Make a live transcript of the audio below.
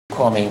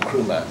Kwame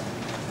Nkrumah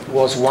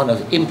was one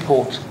of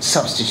import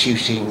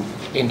substituting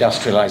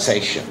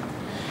industrialization.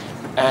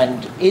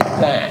 And in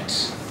that,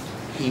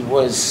 he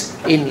was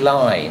in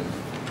line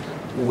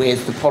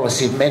with the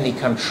policy of many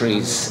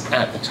countries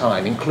at the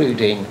time,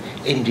 including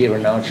India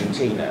and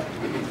Argentina.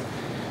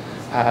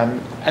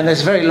 And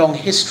there's a very long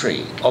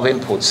history of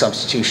import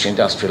substitution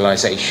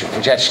industrialization,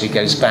 which actually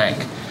goes back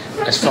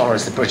as far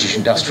as the British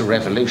Industrial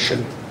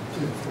Revolution.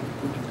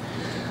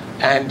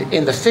 And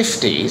in the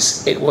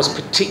 50s, it was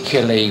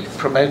particularly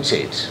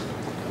promoted.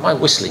 Am I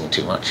whistling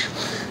too much?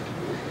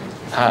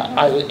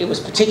 It was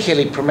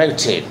particularly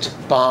promoted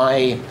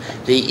by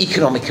the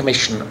Economic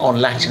Commission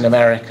on Latin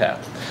America,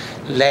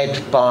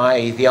 led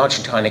by the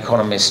Argentine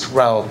economist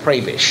Raúl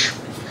Prebisch,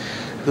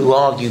 who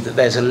argued that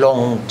there's a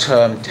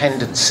long-term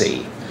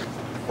tendency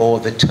for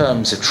the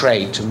terms of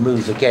trade to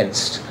move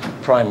against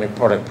primary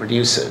product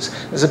producers.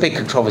 There's a big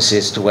controversy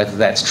as to whether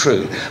that's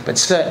true, but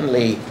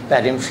certainly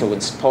that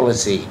influenced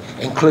policy,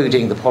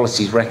 including the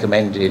policies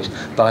recommended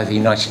by the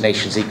United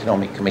Nations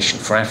Economic Commission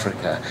for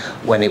Africa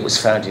when it was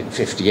founded in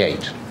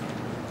 1958.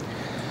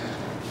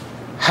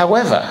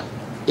 However,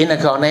 in a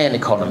Ghanaian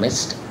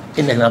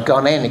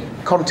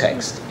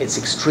context, it's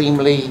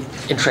extremely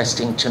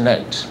interesting to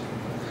note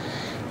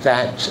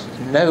that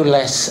no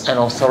less an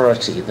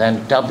authority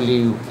than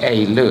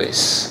W.A.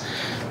 Lewis,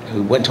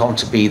 who went on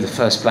to be the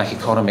first black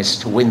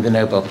economist to win the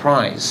Nobel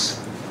Prize,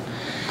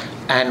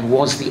 and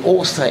was the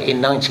author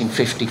in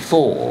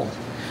 1954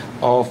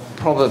 of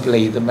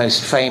probably the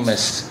most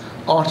famous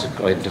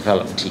article in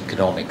development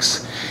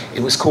economics.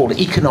 It was called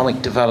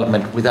Economic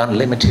Development with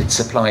Unlimited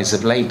Supplies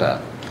of Labor.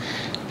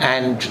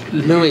 And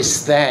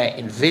Lewis there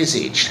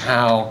envisaged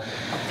how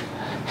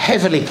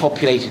heavily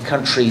populated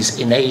countries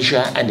in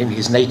Asia and in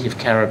his native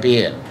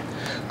Caribbean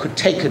could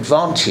take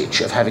advantage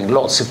of having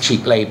lots of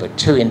cheap labor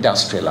to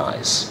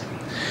industrialize.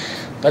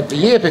 But the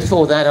year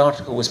before that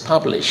article was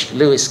published,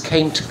 Lewis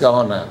came to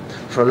Ghana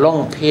for a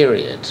long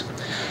period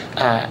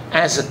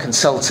as a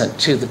consultant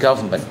to the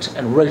government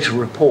and wrote a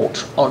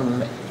report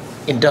on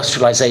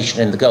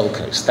industrialization in the Gold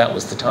Coast. That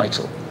was the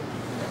title.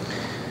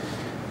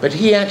 But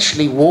he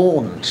actually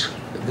warned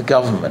the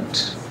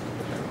government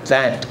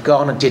that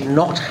Ghana did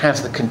not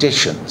have the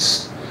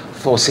conditions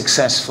for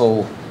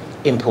successful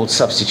import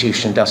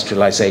substitution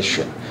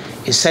industrialization,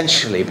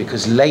 essentially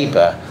because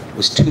labor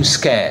was too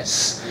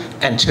scarce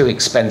and too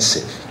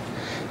expensive.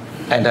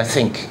 And I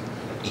think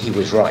he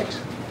was right.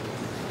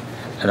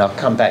 And I'll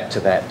come back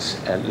to that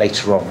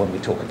later on when we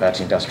talk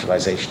about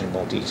industrialization in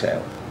more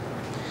detail.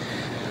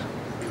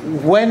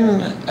 When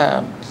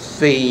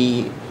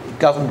the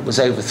government was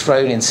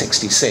overthrown in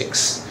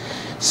 1966,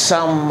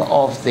 some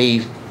of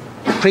the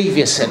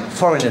previous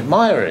foreign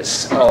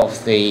admirers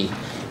of the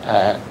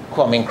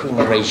Kwame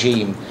Nkrumah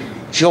regime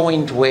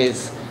joined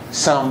with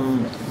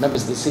some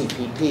members of the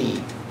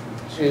CPP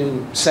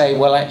to say,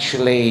 well,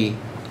 actually,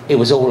 it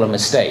was all a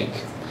mistake.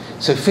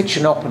 So Fitch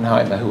and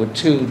Oppenheimer, who were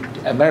two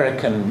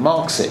American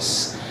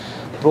Marxists,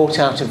 brought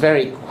out a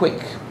very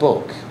quick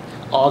book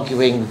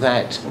arguing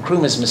that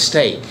Nkrumah's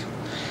mistake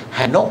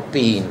had not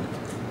been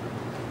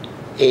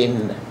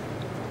in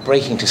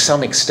breaking to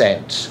some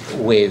extent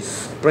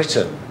with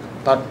Britain,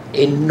 but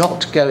in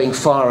not going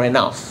far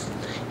enough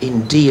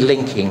in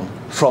delinking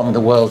from the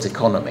world's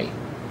economy.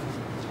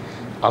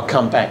 I'll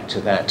come back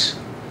to that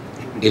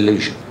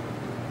illusion.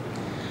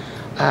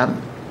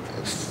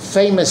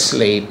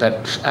 Famously,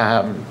 but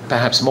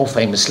perhaps more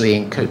famously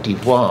in Côte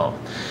d'Ivoire,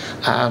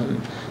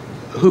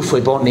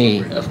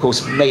 Houphouët-Boigny, of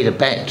course, made a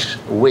bet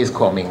with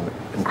Kwame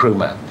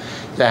Nkrumah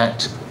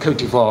that Côte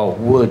d'Ivoire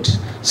would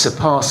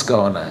surpass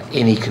Ghana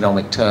in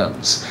economic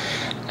terms.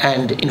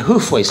 And in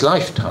Houphouët's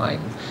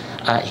lifetime,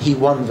 he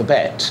won the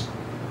bet.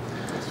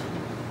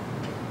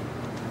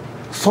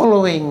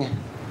 Following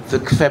the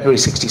February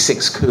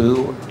 1966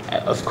 coup,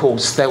 of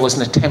course, there was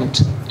an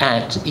attempt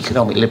at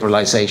economic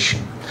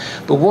liberalization.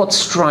 But what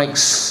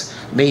strikes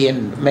me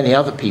and many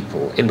other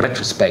people in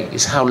retrospect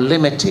is how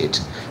limited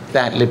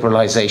that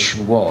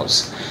liberalization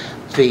was.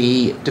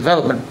 The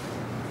development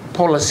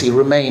policy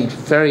remained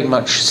very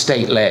much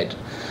state-led,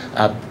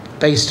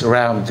 based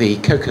around the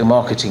Cocoa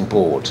Marketing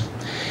Board,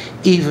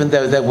 even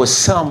though there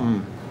was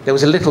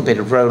a little bit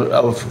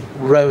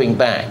of rowing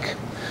back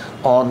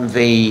on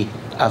the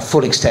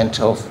full extent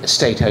of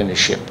state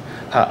ownership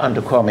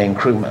under Kwame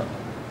Nkrumah.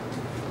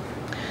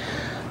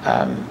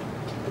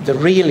 The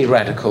really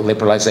radical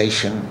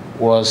liberalization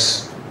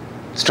was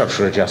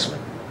structural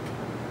adjustment.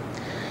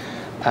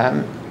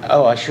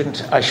 I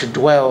should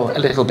dwell a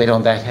little bit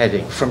on that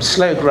heading. From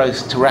slow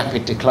growth to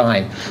rapid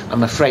decline,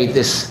 I'm afraid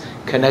this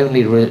can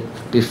only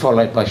be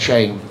followed by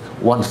showing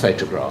one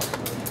photograph.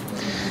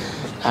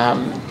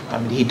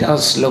 He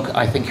does look,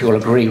 I think you'll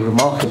agree,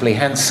 remarkably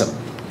handsome.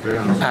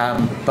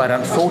 But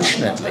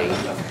unfortunately,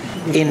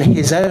 in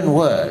his own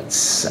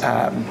words,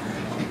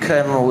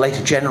 Colonel,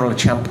 later General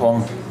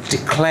Champong,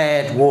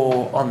 declared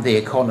war on the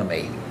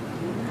economy.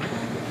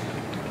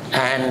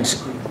 And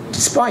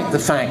despite the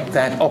fact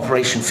that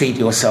Operation Feed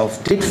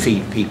Yourself did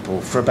feed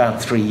people for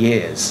about 3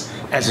 years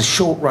as a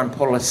short-run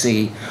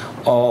policy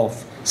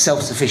of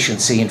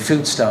self-sufficiency in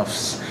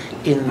foodstuffs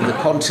in the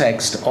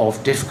context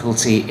of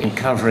difficulty in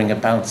covering a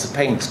balance of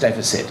payments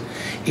deficit,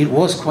 it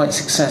was quite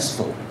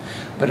successful.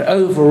 But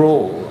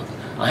overall,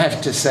 I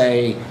have to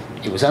say,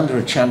 it was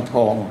under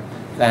Acheampong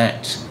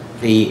that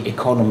the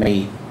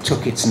economy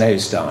took its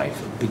nosedive,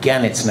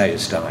 began its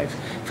nosedive,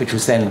 which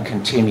was then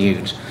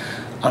continued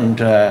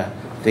under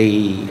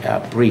the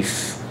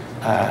brief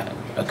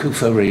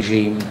Akufo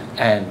regime,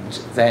 and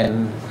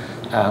then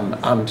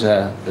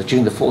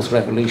during the Fourth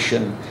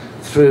Revolution,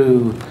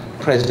 through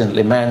President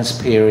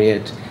Liman's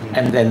period,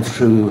 and then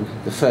through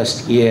the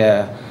first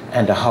year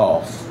and a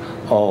half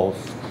of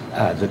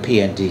the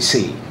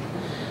PNDC.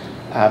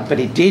 But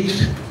it did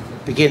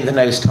begin the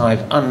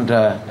nosedive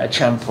under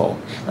Acheampong.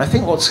 And I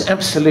think what's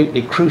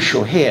absolutely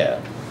crucial here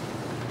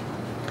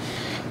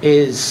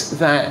is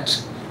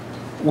that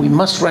we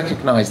must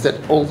recognize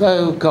that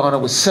although Ghana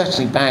was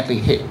certainly badly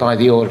hit by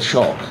the oil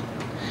shock,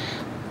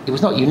 it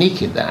was not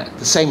unique in that.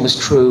 The same was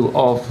true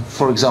of,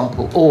 for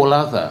example, all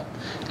other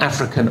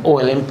African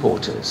oil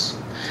importers.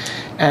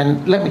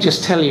 And let me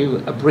just tell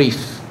you a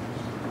brief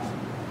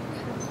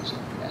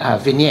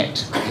vignette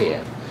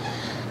here.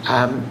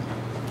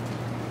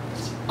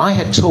 I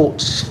had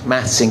taught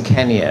maths in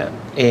Kenya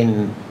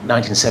in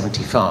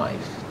 1975,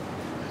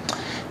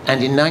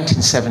 and in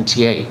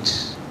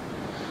 1978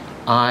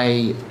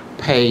 I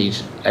paid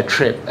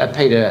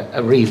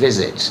a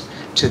revisit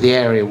to the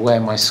area where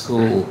my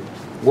school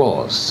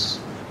was.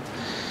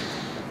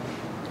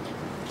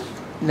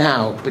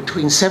 Now,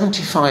 between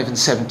 75 and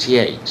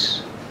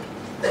 78,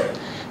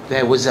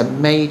 there was a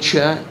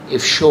major,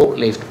 if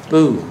short-lived,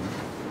 boom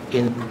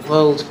in the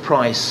world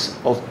price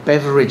of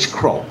beverage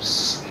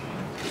crops,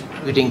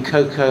 including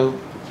cocoa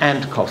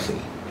and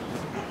coffee.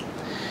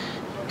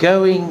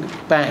 Going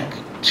back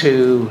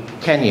to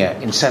Kenya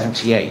in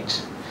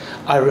 78,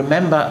 I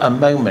remember a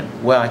moment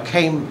where I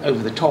came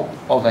over the top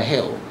of a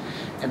hill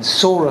and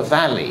saw a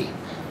valley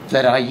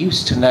that I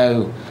used to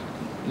know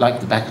like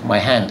the back of my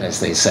hand, as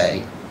they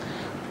say.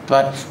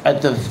 But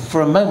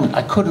for a moment,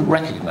 I couldn't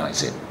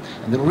recognize it.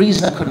 And the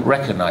reason I couldn't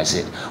recognize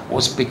it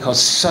was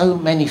because so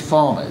many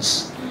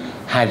farmers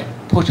had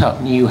put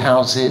up new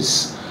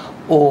houses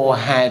or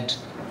had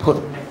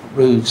put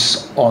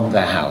roofs on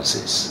their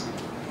houses.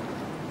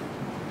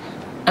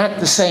 At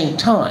the same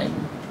time,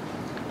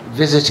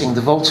 visiting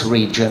the Volta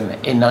region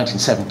in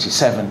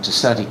 1977 to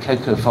study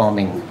cocoa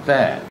farming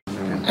there,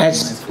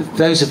 as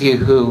those of you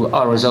who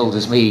are as old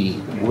as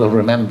me will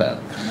remember,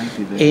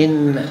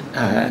 in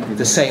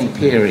the same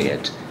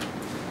period,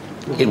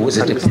 it was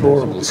a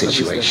deplorable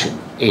situation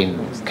in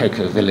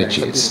cocoa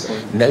villages.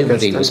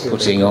 Nobody was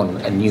putting on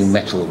a new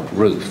metal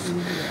roof.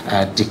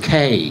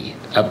 Decay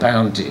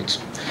abounded.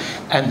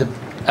 And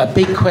a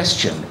big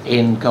question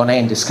in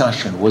Ghanaian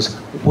discussion was,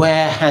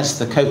 where has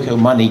the cocoa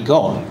money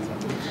gone?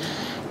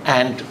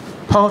 And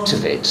part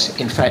of it,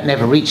 in fact,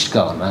 never reached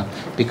Ghana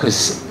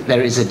because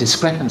there is a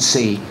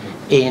discrepancy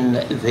in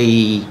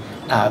the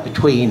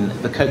between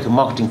the Cocoa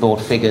Marketing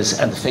Board figures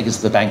and the figures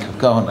of the Bank of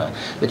Ghana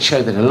that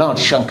show that a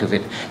large chunk of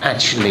it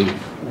actually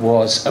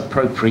was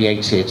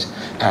appropriated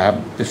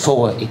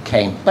before it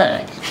came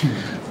back.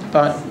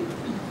 But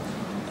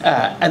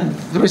and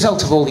the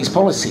result of all these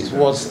policies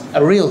was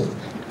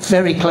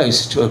very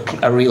close to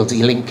a real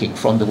delinking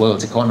from the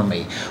world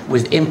economy,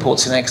 with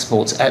imports and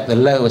exports at the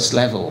lowest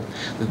level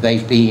that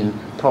they've been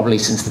probably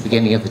since the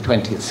beginning of the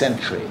 20th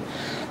century.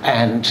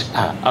 And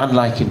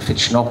unlike in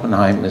Fitch and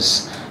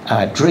Oppenheimer's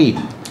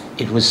dream,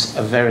 it was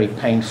a very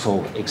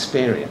painful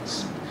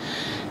experience.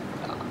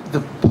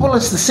 The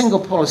single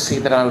policy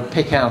that I would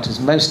pick out as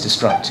most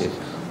destructive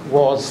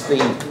was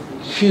the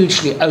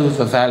hugely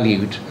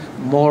overvalued,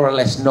 more or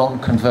less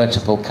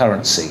non-convertible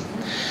currency.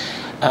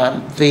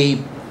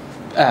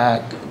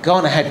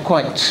 Ghana had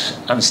quite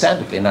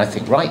understandably, and I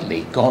think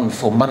rightly, gone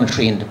for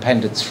monetary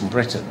independence from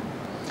Britain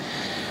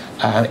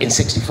in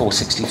 64,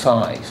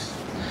 65.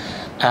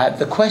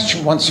 The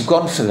question, once you've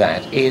gone for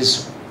that,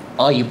 is,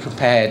 are you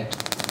prepared to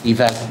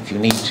devalue if you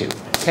need to?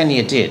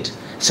 Kenya did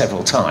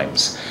several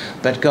times,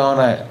 but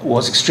Ghana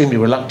was extremely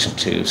reluctant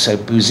to, so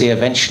Bouzid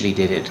eventually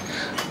did it,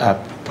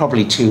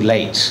 probably too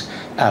late,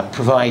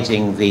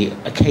 providing the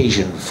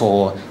occasion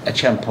for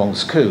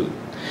Acheampong's coup.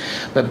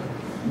 But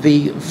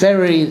the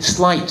very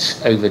slight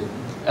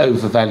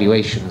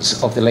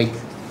overvaluations of the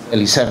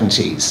early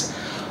 70s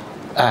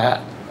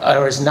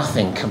are as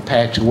nothing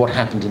compared to what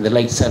happened in the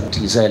late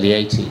 70s, early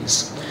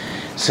 80s.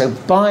 So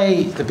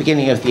by the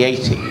beginning of the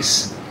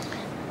 80s,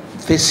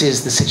 this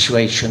is the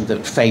situation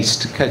that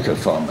faced cocoa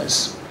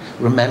farmers.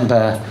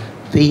 Remember,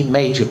 the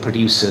major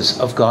producers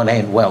of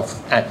Ghanaian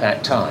wealth at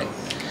that time.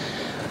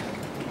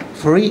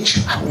 For each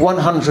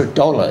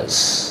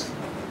 $100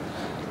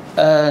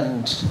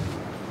 earned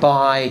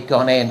by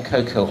Ghanaian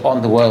cocoa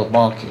on the world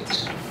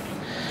market,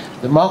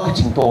 the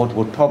marketing board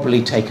would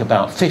probably take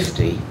about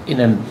 50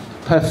 in a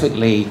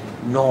perfectly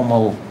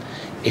normal,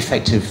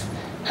 effective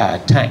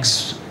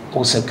tax,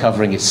 also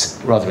covering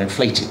its rather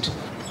inflated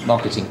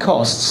marketing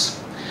costs.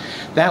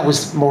 That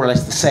was more or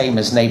less the same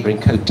as neighboring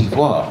Côte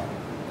d'Ivoire.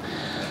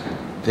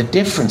 The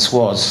difference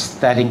was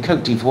that in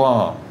Côte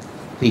d'Ivoire,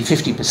 the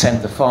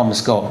 50% the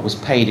farmers got was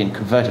paid in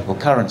convertible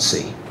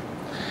currency.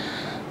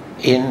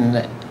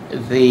 In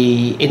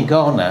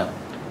Ghana,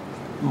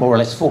 more or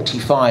less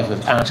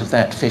 45 out of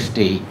that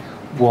 50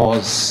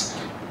 was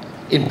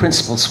in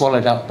principle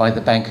swallowed up by the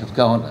Bank of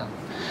Ghana,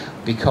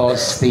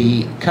 because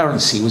the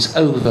currency was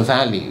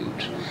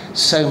overvalued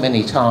so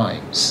many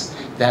times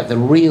that the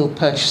real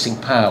purchasing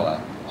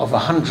power of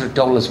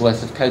 $100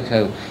 worth of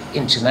cocoa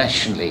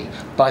internationally,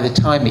 by the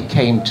time it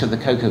came to the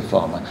cocoa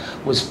farmer,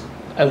 was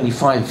only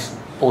 $5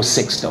 or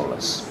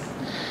 $6.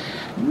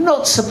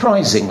 Not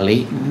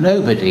surprisingly,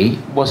 nobody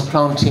was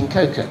planting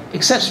cocoa,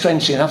 except,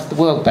 strangely enough, the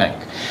World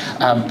Bank.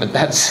 But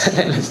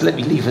that's let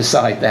me leave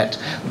aside that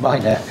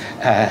minor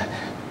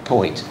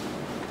point.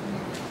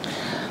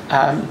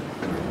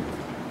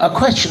 A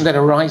question that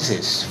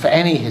arises for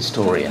any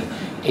historian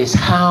is,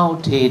 how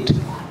did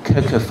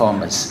cocoa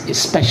farmers,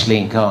 especially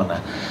in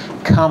Ghana,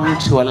 come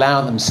to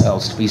allow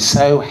themselves to be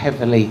so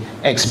heavily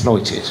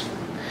exploited?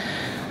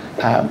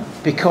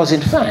 Because,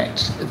 in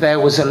fact, there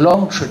was a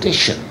long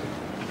tradition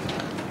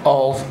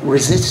of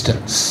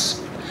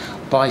resistance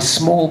by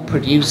small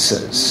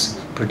producers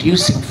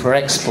producing for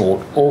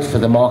export or for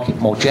the market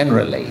more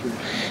generally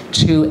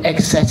to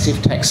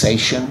excessive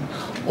taxation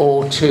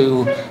or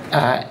to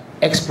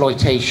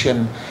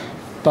exploitation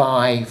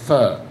by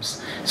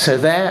firms. So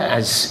there,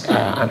 as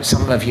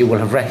some of you will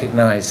have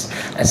recognized,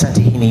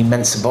 Asantehene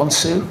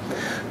Mensah-Bonsu,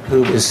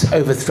 who was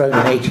overthrown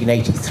in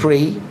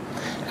 1883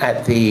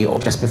 or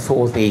just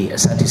before the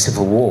Asante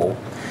Civil War.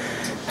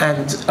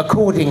 And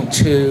according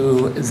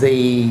to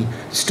the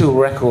stool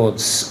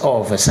records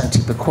of Asante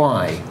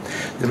Bekwai,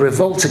 the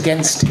revolt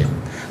against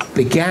him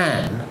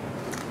began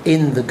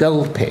in the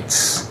gold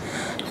pits.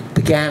 It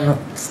began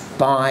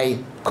by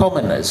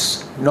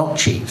commoners, not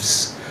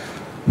chiefs.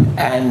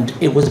 And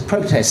it was a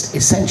protest,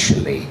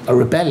 essentially, a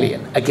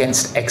rebellion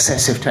against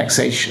excessive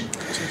taxation.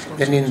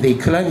 Then in the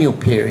colonial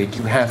period,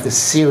 you have this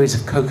series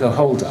of cocoa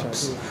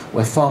hold-ups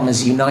where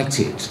farmers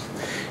united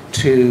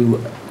to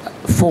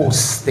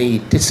force the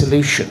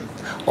dissolution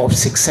of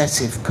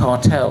successive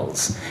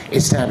cartels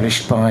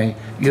established by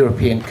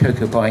European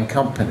cocoa buying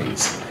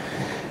companies.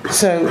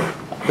 So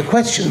the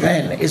question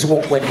then is,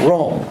 what went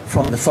wrong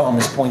from the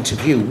farmers' point of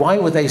view? Why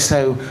were they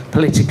so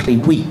politically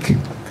weak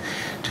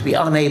to be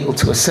unable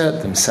to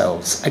assert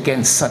themselves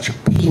against such a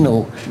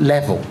penal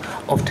level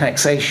of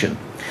taxation?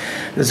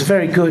 There's a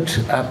very good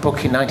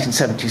book in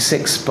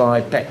 1976 by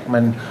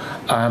Beckman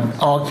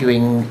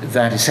arguing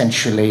that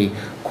essentially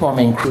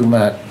Kwame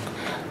Nkrumah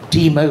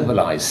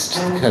demobilized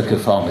cocoa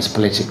farmers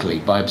politically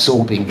by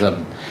absorbing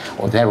them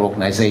or their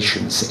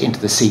organizations into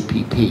the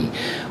CPP.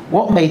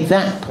 What made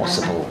that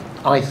possible,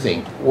 I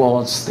think,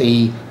 was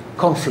the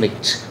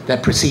conflict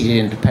that preceded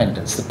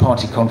independence, the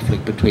party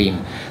conflict between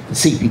the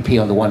CPP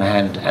on the one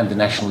hand and the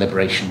National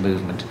Liberation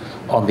Movement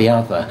on the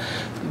other.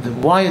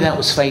 Why that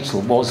was fatal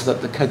was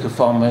that the cocoa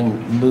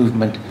farming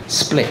movement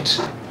split,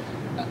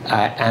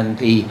 and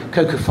the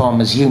Cocoa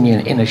Farmers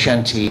Union in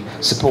Ashanti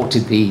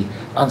supported the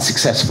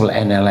unsuccessful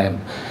NLM,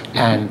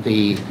 and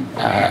the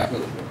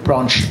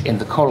branch in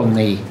the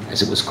colony,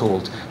 as it was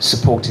called,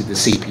 supported the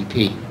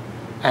CPP.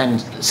 And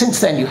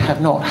since then you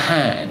have not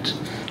had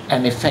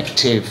an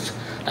effective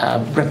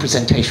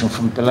representation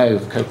from below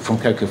from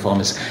cocoa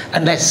farmers,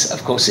 unless,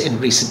 of course, in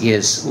recent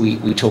years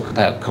we talk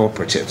about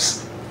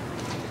cooperatives.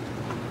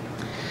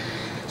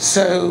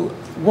 So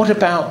what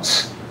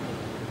about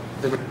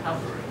the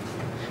recovery?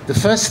 The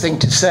first thing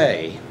to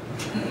say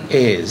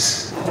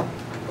is,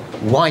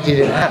 why did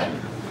it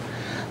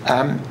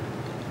happen?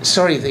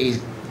 Sorry, the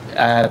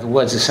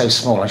words are so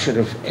small, I should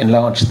have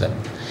enlarged them.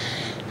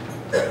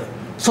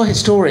 For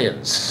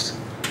historians,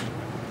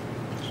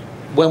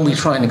 when we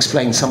try and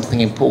explain something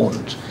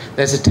important,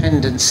 there's a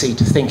tendency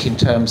to think in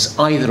terms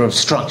either of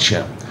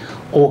structure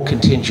or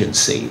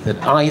contingency,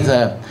 that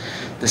either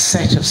the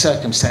set of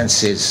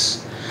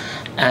circumstances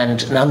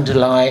and an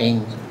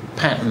underlying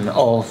pattern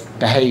of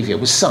behavior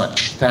was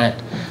such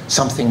that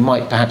something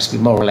might perhaps be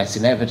more or less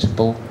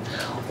inevitable,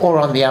 or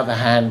on the other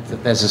hand,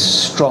 that there's a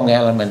strong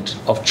element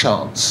of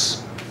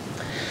chance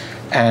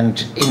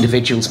and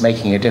individuals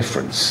making a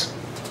difference.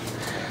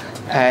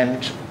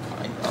 And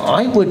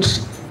I would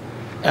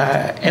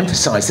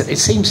emphasize that it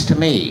seems to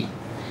me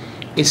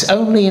it's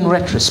only in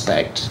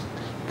retrospect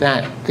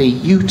that the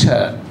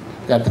U-turn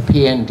that the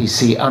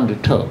PNDC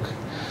undertook,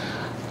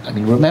 I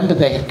mean, remember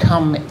they had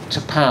come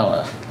to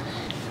power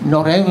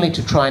not only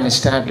to try and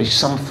establish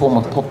some form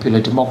of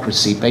popular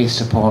democracy based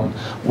upon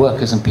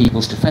workers' and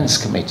people's defense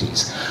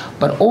committees,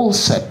 but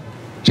also,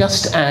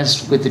 just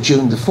as with the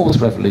June the 4th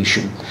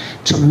revolution,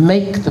 to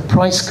make the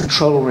price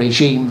control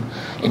regime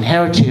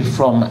inherited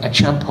from a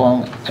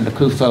Champong and a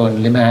Kufo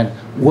and Liman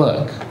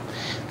work.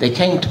 They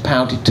came to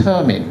power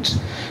determined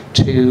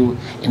to,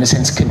 in a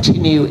sense,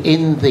 continue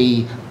in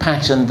the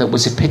pattern that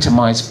was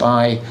epitomized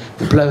by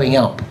the blowing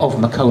up of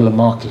Makola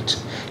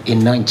Market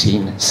in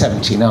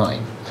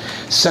 1979.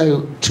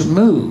 So to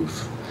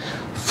move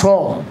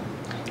from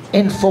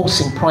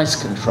enforcing price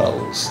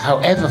controls,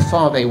 however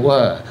far they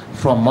were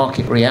from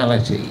market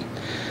reality,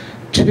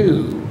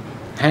 to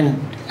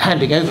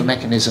handing over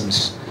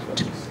mechanisms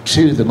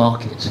to the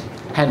market,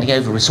 handing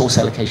over resource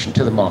allocation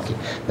to the market.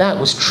 That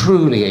was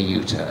truly a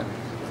U-turn.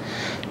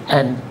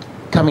 And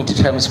coming to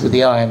terms with the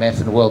IMF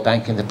and the World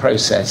Bank in the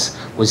process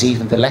was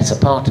even the lesser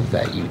part of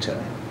that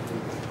U-turn.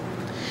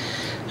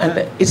 And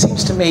it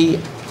seems to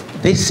me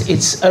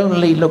it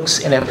only looks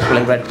inevitable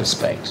in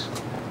retrospect.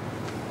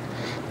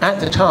 At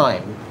the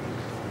time,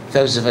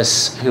 those of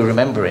us who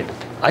remember it,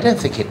 I don't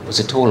think it was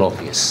at all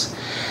obvious.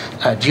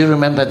 Do you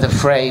remember the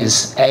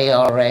phrase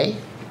ARA?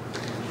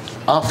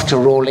 After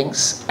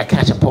Rawlings, a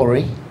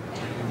Katapori?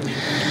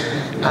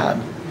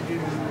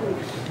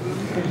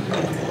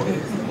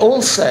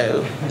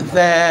 Also,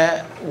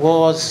 there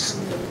was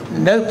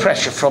no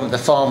pressure from the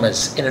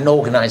farmers in an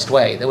organised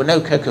way. There were no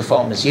cocoa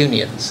farmers'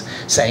 unions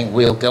saying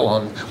we'll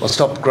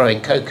stop growing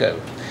cocoa.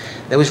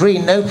 There was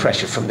really no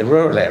pressure from the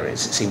rural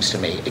areas, it seems to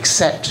me,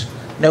 except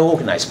no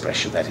organised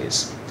pressure, that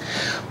is.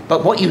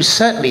 But what you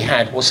certainly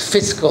had was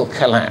fiscal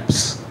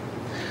collapse,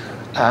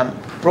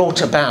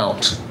 brought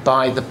about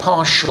by the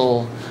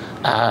partial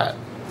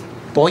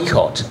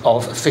boycott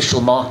of official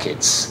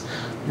markets,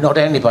 not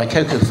only by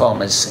cocoa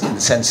farmers in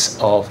the sense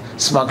of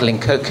smuggling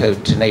cocoa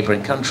to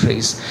neighbouring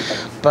countries,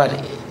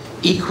 but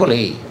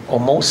equally or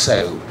more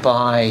so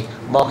by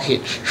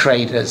market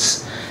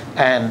traders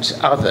and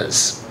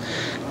others.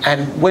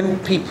 And when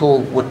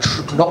people were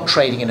not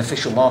trading in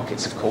official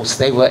markets, of course,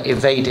 they were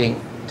evading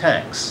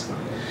tax.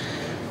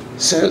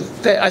 So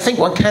I think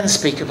one can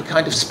speak of a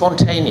kind of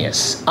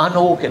spontaneous,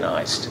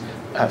 unorganised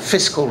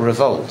fiscal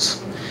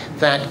revolt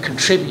that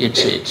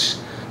contributed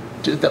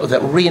that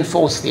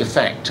reinforced the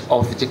effect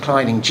of the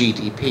declining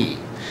GDP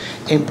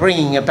in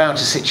bringing about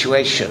a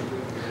situation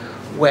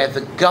where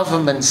the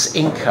government's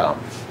income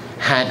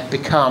had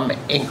become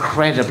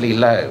incredibly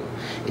low.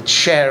 Its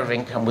share of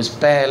income was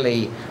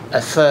barely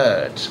a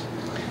third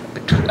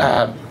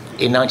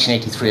in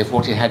 1983 of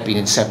what it had been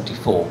in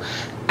 74,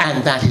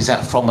 and that is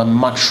from a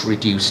much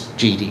reduced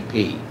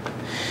GDP.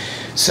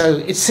 So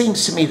it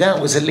seems to me that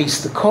was at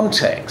least the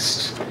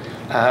context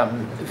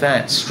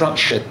that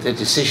structured the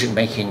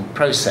decision-making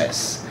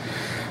process.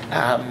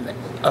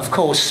 Of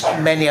course,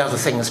 many other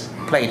things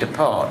played a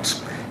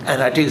part,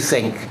 and I do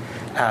think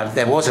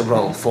there was a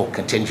role for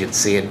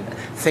contingency, and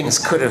things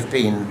could have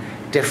been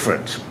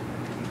different.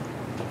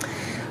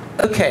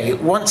 Okay,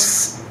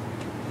 once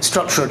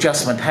structural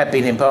adjustment had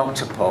been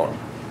embarked upon,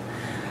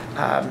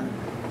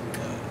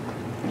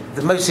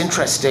 the most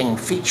interesting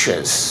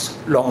features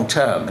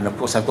long-term, and of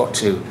course I've got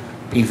to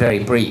be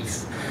very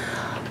brief,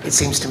 it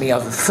seems to me,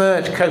 are the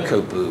third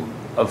cocoa boom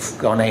of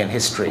Ghanaian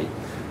history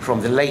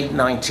from the late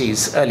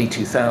 90s, early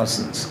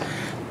 2000s,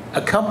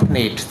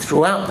 accompanied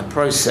throughout the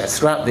process,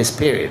 throughout this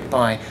period,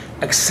 by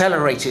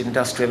accelerated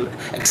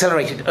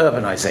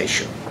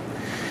urbanization.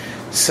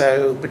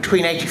 So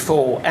between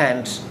 84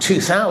 and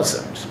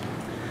 2000,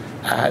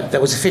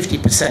 there was a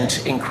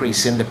 50%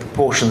 increase in the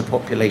proportion of the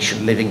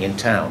population living in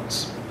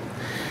towns.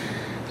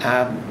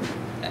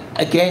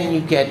 Again,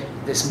 you get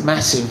this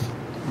massive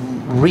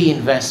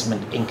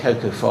reinvestment in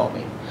cocoa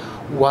farming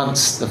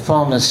once the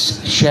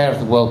farmers' share of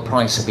the world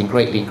price had been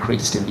greatly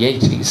increased in the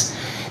 80s,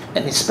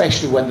 and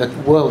especially when the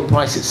world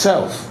price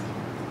itself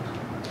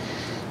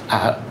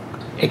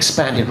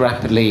expanded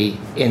rapidly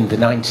in the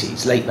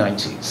 90s, late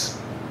 90s.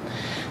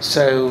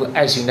 So,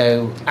 as you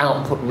know,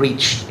 output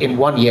reached in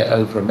 1 year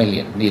over 1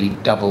 million, nearly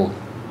double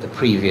the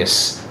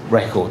previous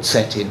record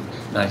set in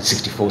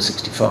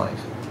 1964-65.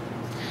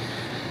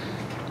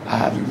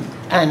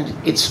 And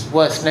it's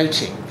worth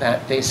noting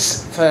that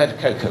this third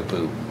cocoa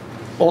boom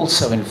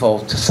also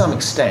involved, to some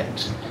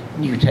extent,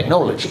 new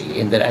technology,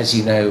 in that, as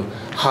you know,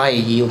 higher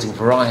yielding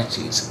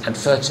varieties and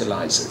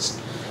fertilizers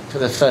for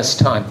the first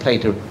time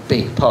played a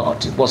big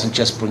part. It wasn't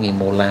just bringing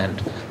more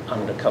land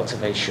under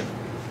cultivation.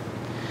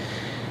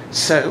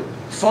 So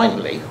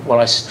finally,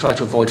 while I try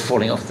to avoid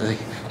falling off the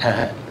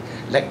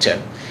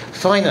lectern,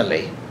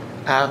 finally,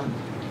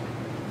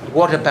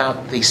 what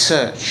about the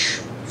search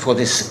for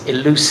this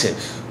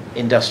elusive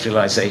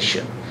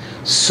industrialization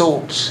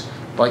sought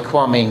by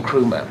Kwame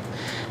Nkrumah?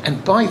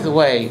 And by the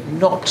way,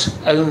 not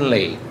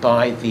only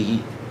by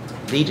the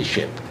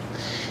leadership,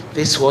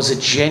 this was a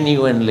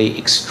genuinely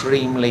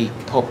extremely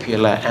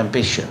popular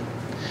ambition.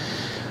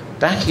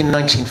 Back in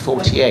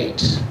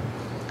 1948,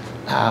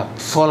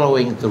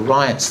 following the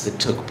riots that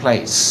took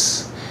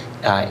place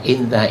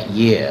in that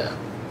year,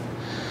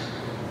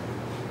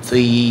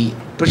 the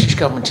British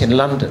government in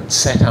London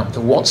set up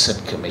the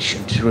Watson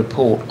Commission to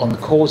report on the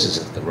causes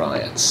of the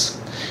riots.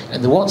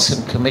 And the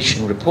Watson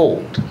Commission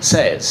report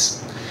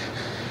says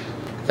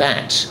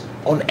that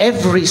on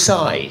every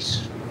side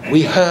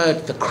we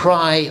heard the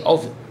cry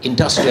of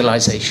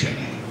industrialization.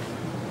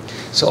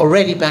 So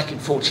already back in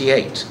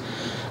 48,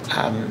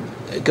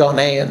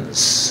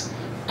 Ghanaians,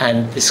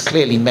 and this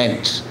clearly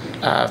meant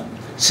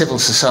civil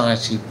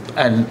society,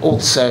 and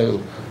also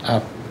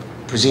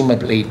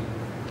presumably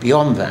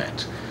beyond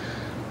that,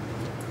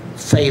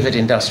 favoured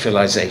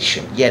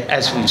industrialization. Yet,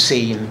 as we've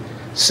seen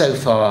so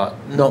far,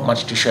 not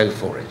much to show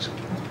for it.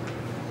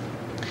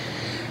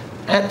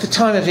 At the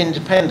time of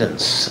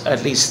independence,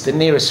 at least the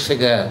nearest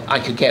figure I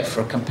could get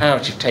for a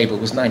comparative table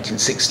was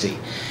 1960.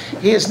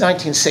 Here's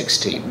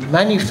 1960,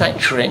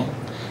 manufacturing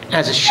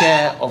as a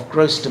share of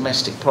gross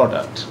domestic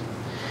product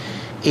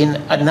in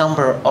a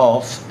number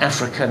of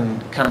African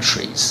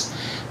countries.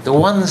 The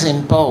ones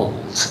in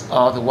bold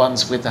are the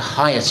ones with the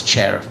highest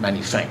share of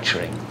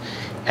manufacturing.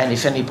 And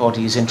if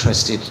anybody is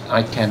interested,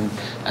 I can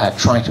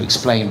try to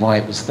explain why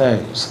it was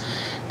those.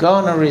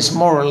 Ghana is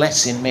more or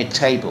less in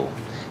mid-table,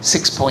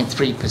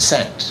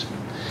 6.3%.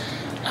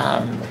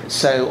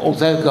 So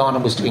although Ghana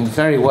was doing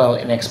very well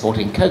in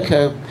exporting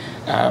cocoa,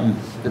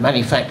 the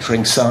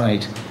manufacturing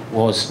side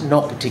was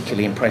not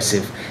particularly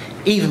impressive,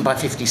 even by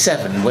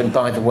 57, when,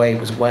 by the way, it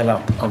was well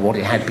up on what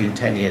it had been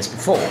 10 years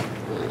before.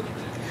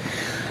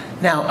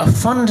 Now, a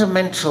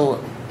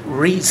fundamental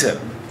reason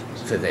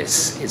for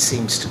this, it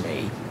seems to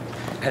me,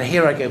 and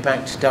here I go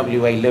back to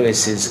W.A.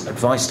 Lewis's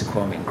advice to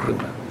Kwame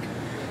Nkrumah,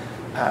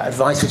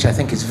 advice which I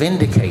think is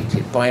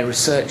vindicated by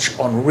research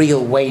on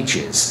real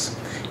wages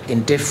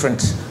in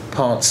different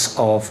parts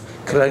of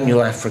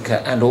colonial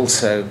Africa and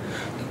also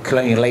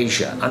colonial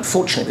Asia.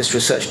 Unfortunately, this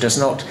research does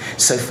not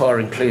so far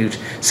include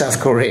South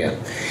Korea.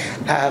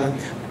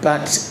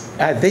 But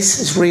this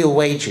is real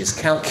wages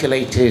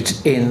calculated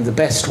in the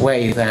best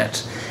way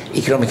that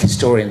economic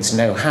historians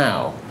know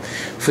how,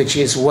 which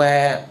is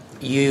where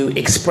you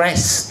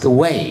express the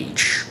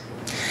wage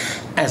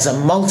as a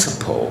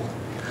multiple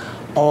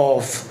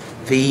of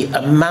the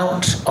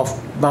amount of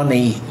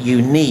money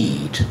you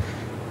need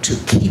to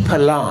keep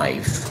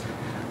alive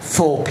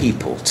 4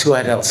 people, 2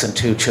 adults and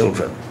 2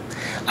 children.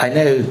 I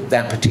know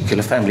that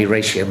particular family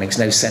ratio makes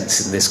no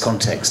sense in this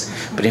context,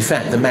 but in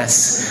fact the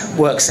maths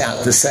works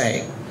out the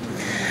same.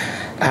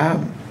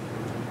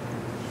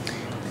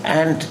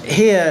 And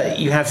here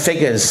you have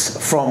figures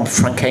from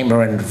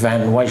Frankhamer and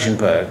Van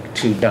Wijsenberg,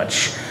 2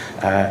 Dutch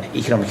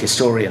economic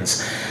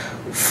historians,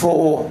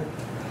 for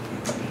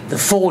the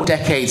 4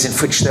 decades in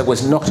which there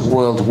was not a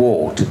world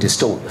war to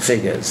distort the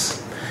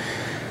figures.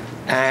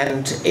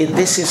 And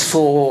this is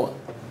for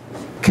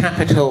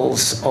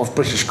capitals of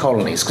British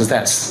colonies, because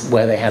that's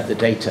where they had the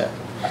data.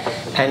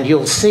 And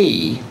you'll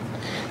see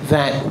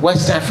that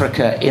West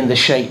Africa, in the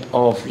shape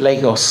of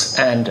Lagos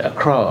and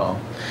Accra,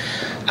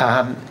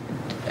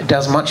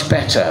 does much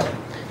better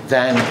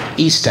than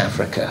East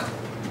Africa.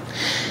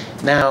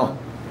 Now,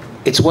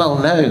 it's well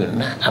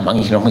known, among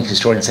economic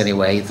historians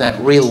anyway, that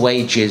real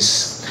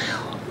wages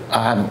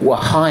were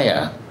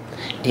higher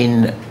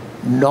in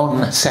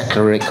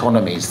non-settler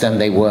economies than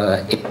they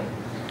were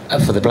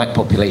for the black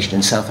population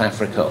in South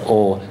Africa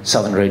or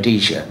Southern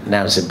Rhodesia,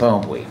 now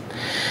Zimbabwe.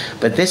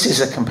 But this is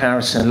a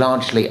comparison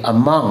largely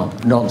among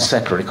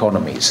non-settler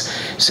economies.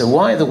 So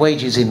why are the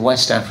wages in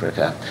West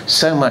Africa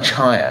so much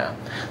higher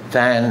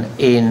than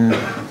in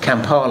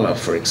Kampala,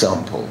 for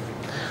example,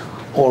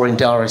 or in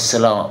Dar es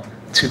Salaam,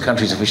 2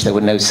 countries of which there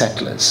were no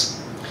settlers?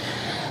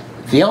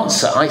 The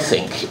answer, I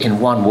think, in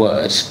one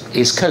word,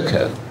 is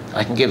cocoa.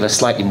 I can give a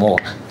slightly more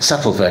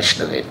subtle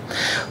version of it.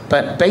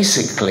 But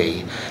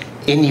basically,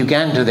 in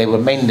Uganda, they were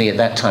mainly at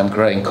that time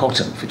growing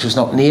cotton, which was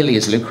not nearly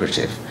as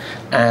lucrative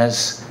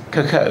as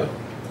cocoa.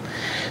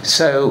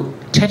 So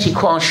Teti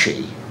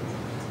Kwashi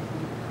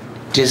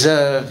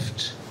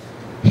deserved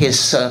his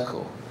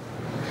circle.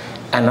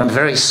 And I'm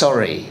very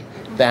sorry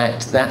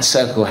that that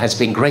circle has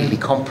been greatly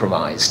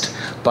compromised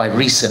by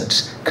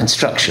recent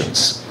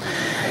constructions.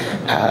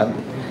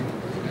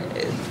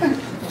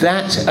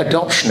 That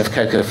adoption of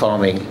cocoa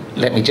farming,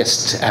 let me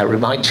just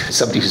remind you,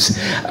 somebody who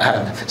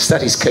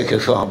studies cocoa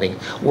farming,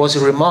 was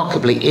a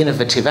remarkably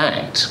innovative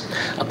act.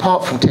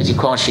 Apart from Teti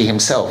Kwashi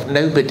himself,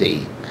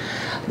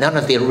 none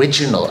of the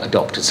original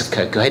adopters of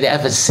cocoa had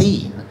ever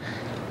seen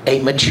a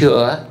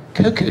mature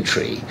cocoa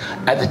tree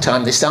at the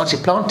time they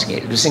started planting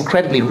it. It was an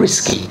incredibly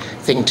risky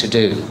thing to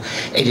do.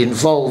 It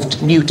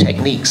involved new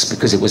techniques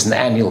because it was an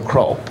annual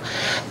crop,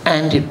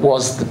 and it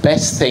was the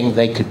best thing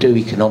they could do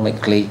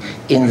economically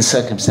in the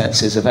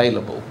circumstances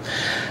available.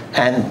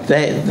 And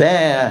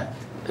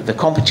the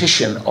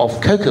competition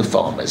of cocoa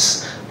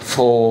farmers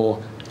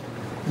for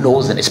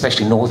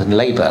especially northern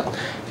labour,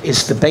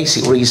 is the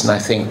basic reason, I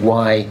think,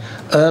 why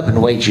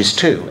urban wages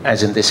too,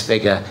 as in this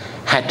figure,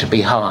 had to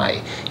be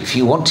high. If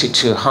you wanted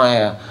to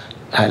hire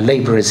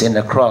labourers in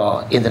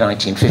Accra in the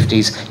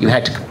 1950s, you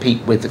had to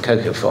compete with the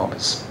cocoa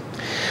farmers.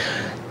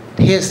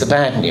 Here's the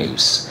bad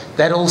news.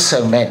 That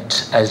also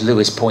meant, as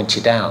Lewis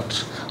pointed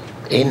out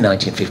in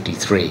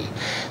 1953,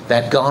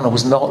 that Ghana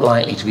was not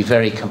likely to be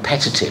very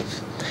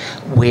competitive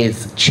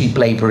with cheap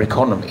labour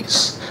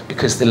economies,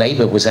 because the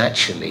labour was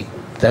actually,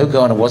 though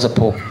Ghana was a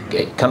poor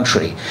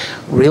country,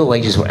 real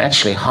wages were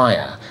actually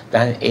higher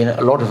than in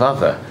a lot of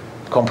other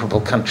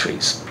comparable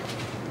countries,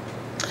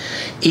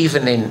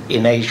 even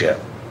in Asia.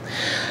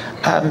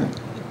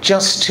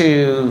 Just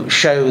to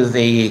show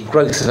the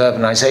growth of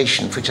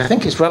urbanization, which I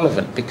think is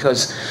relevant,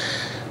 because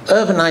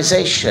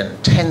urbanization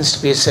tends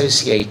to be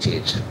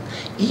associated,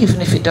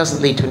 even if it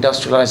doesn't lead to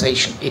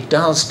industrialization, it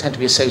does tend to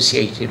be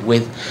associated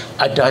with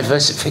a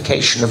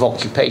diversification of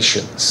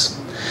occupations.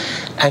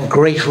 and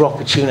greater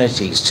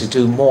opportunities to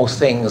do more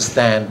things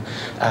than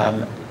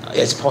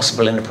is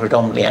possible in a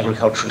predominantly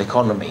agricultural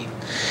economy.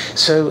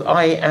 So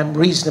I am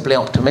reasonably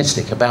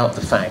optimistic about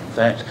the fact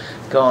that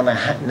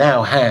Ghana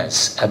now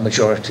has a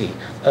majority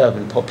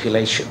urban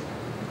population.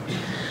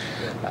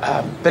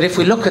 But if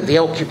we look at the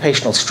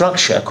occupational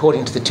structure,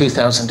 according to the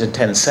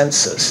 2010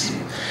 census,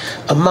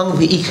 among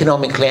the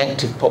economically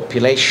active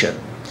population,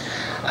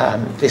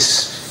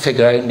 this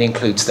figure only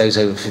includes those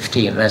over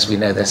 15, and as we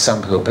know, there's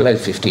some who are below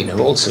 15 who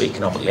are also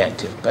economically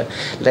active, but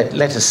let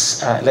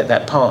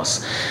that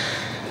pass.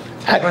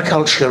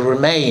 Agriculture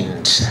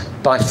remained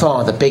by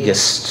far the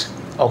biggest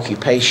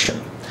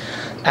occupation,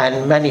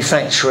 and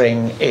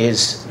manufacturing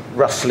is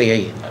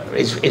roughly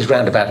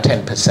round about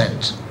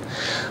 10%.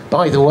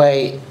 By the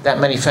way, that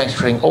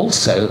manufacturing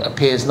also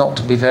appears not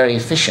to be very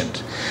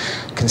efficient,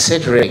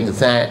 considering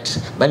that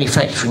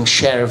manufacturing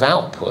share of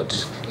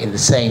output in the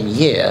same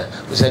year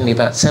was only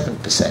about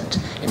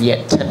 7%, and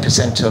yet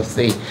 10% of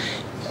the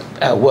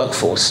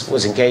workforce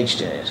was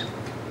engaged in it.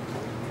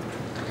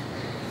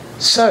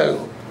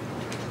 So,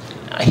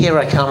 here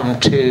I come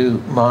to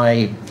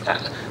my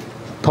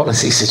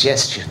policy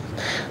suggestion,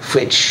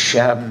 which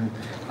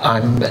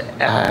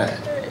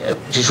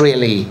is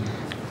really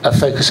a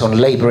focus on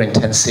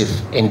labour-intensive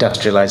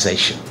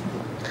industrialisation.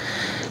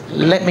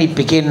 Let me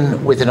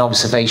begin with an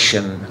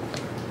observation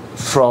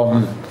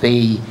from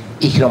the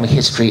economic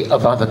history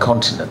of other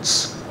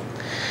continents,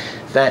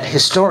 that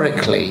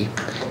historically,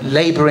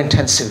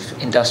 labour-intensive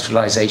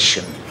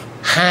industrialisation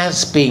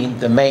has been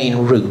the main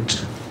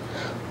route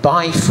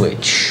by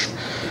which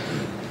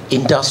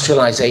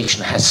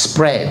industrialisation has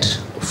spread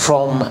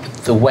from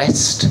the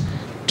West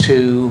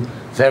to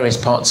various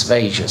parts of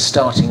Asia,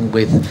 starting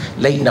with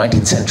late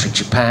 19th century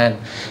Japan,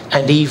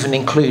 and even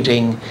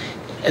including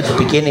the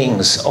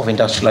beginnings of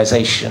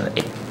industrialization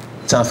in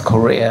South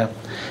Korea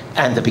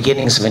and the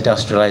beginnings of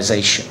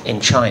industrialization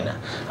in China.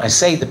 I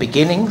say the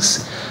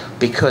beginnings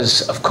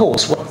because, of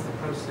course, once the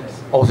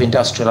process of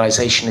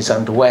industrialization is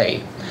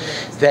underway,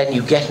 then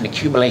you get an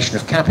accumulation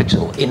of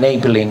capital,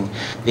 enabling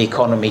the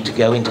economy to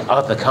go into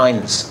other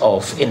kinds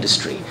of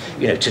industry.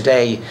 You know,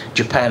 today,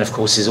 Japan, of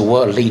course, is a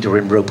world leader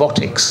in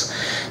robotics.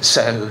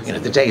 So, you know,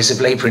 the days of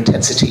labor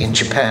intensity in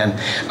Japan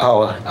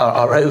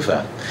are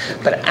over.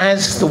 But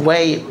as the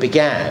way it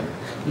began,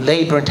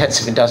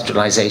 labor-intensive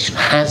industrialization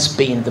has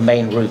been the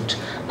main route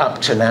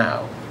up to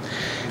now.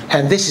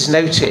 And this is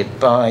noted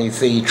by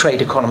the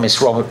trade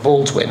economist Robert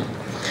Baldwin,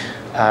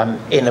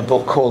 in a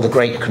book called The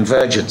Great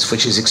Convergence,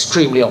 which is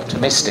extremely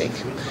optimistic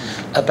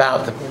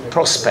about the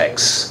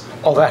prospects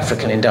of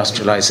African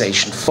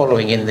industrialization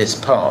following in this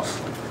path.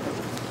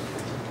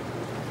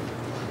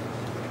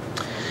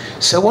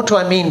 So what do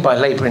I mean by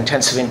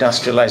labor-intensive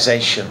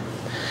industrialization?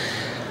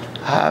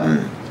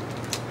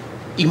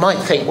 You might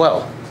think,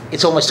 well,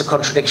 it's almost a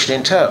contradiction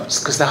in terms,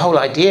 because the whole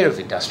idea of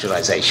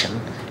industrialization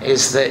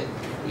is that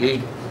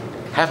you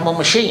have more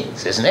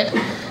machines, isn't it?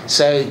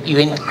 So you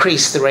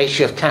increase the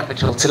ratio of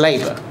capital to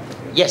labour.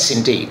 Yes,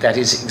 indeed, that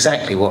is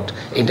exactly what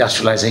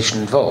industrialisation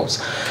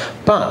involves.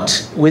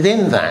 But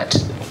within that,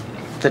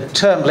 the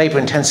term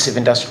labour-intensive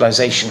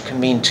industrialisation can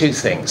mean two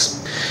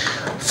things.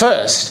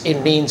 First,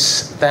 it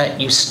means that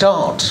you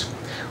start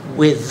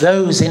with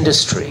those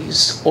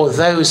industries or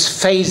those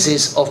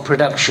phases of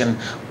production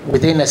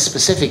within a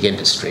specific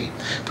industry,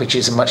 which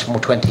is a much more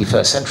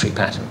 21st century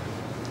pattern.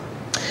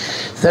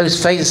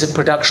 Those phases of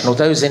production or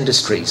those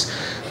industries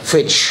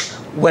which,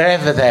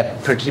 wherever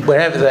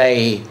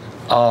they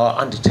are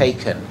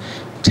undertaken,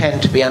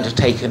 tend to be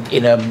undertaken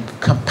in a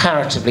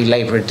comparatively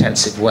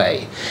labour-intensive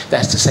way.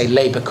 That's to say,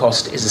 labour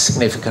cost is a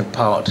significant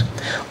part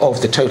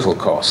of the total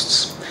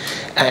costs.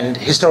 And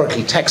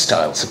historically,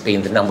 textiles have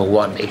been the number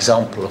one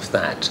example of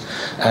that,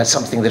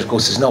 something that, of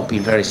course, has not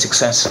been very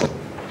successful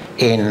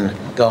in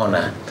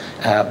Ghana,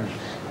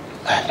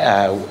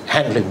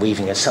 handloom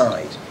weaving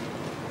aside.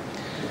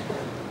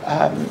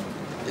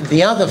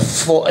 The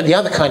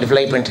other kind of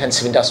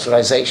labour-intensive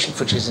industrialisation,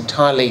 which is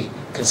entirely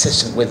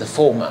consistent with the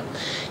former,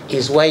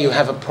 is where you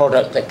have a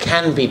product that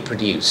can be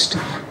produced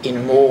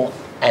in more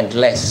and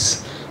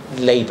less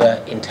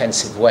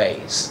labour-intensive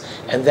ways.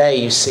 And there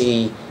you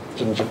see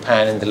in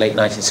Japan in the late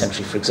 19th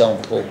century, for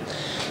example,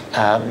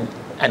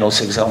 and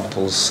also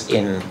examples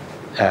in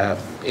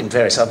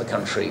various other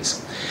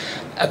countries,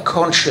 a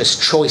conscious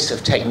choice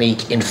of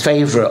technique in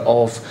favour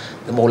of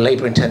the more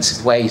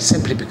labour-intensive way,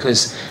 simply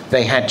because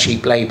they had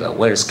cheap labour,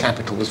 whereas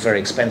capital was very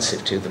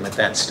expensive to them at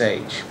that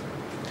stage.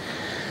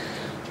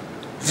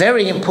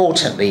 Very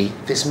importantly,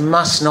 this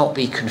must not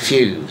be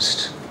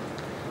confused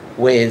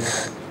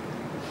with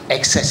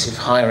excessive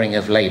hiring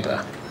of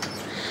labour.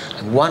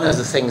 And one of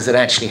the things that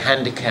actually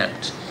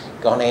handicapped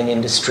Ghanaian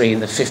industry in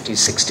the 50s,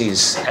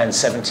 60s, and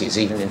 70s,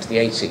 even into the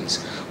 80s,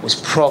 was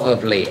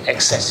probably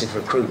excessive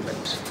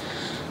recruitment.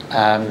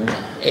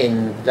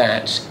 In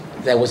that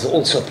there was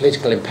also a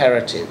political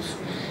imperative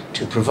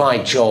to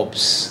provide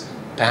jobs,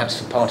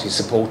 perhaps for party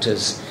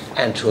supporters,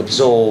 and to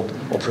absorb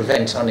or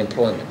prevent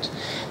unemployment.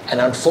 And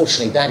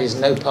unfortunately, that is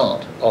no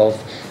part of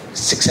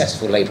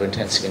successful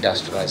labour-intensive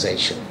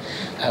industrialisation,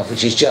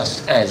 which is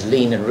just as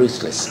lean and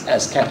ruthless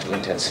as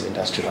capital-intensive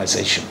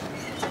industrialisation.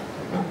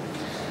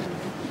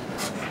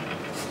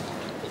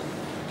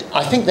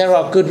 I think there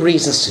are good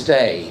reasons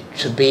today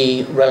to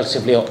be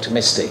relatively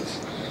optimistic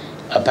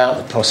about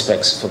the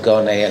prospects for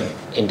Ghanaian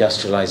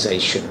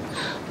industrialisation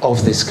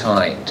of this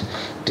kind,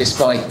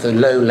 despite the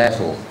low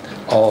level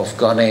of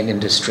Ghanaian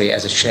industry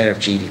as a share of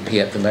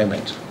GDP at the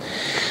moment.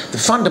 The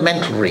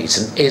fundamental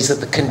reason is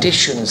that the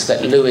conditions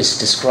that Lewis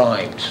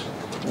described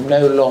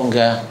no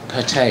longer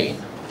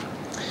pertain.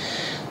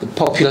 The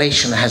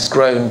population has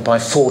grown by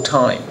 4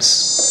 times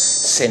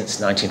since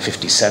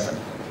 1957.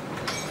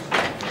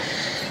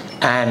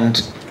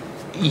 And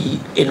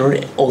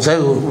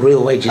although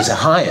real wages are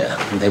higher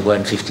than they were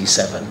in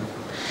 57,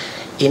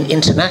 in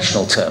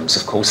international terms,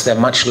 of course, they're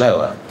much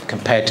lower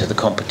compared to the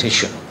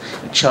competition.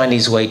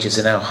 Chinese wages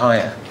are now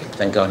higher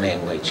than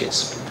Ghanaian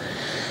wages.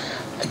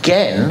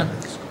 Again,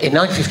 in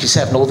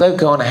 1957, although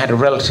Ghana had a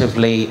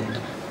relatively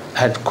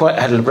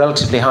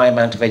high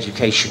amount of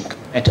education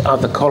compared to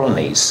other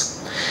colonies,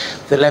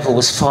 the level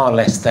was far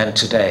less than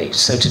today.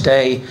 So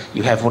today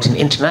you have what in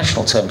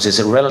international terms is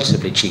a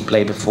relatively cheap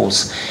labour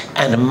force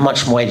and a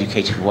much more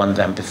educated one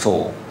than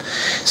before.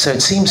 So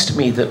it seems to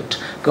me that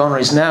Ghana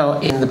is now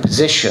in the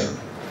position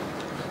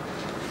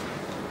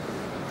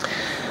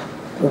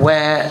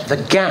where the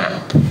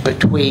gap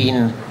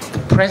between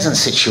the present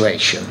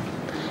situation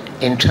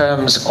in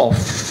terms of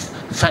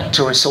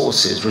factor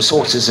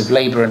resources of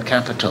labour and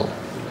capital,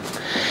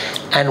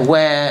 and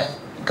where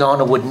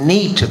Ghana would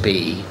need to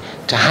be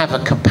to have a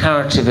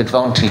comparative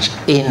advantage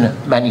in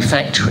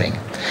manufacturing.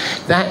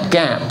 That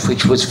gap,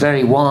 which was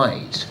very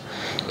wide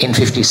in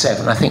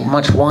 57, I think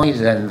much wider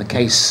than the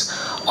case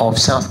of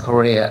South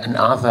Korea and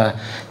other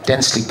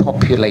densely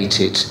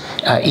populated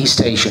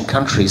East Asian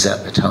countries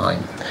at the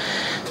time,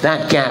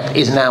 that gap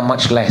is now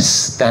much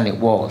less than it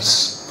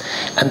was.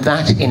 And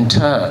that, in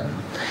turn,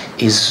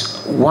 is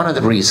one of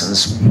the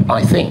reasons,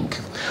 I think,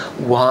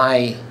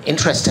 why,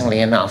 interestingly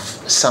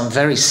enough, some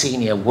very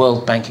senior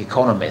World Bank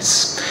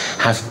economists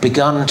have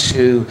begun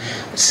to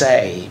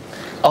say,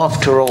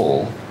 after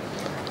all,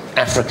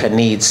 Africa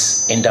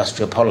needs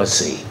industrial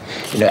policy.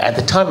 You know, at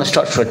the time of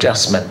structural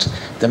adjustment,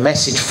 the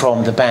message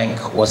from the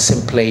bank was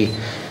simply,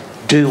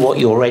 do what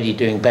you're already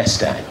doing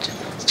best at.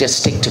 Just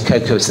stick to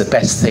cocoa as the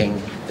best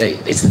thing.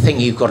 It's the thing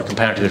you've got a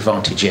comparative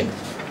advantage in.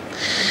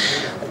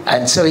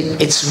 And so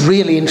it's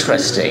really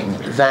interesting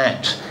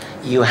that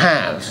you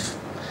have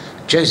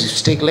Joseph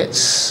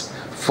Stiglitz,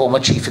 former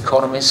chief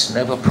economist,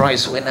 Nobel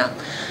Prize winner,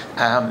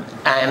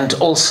 and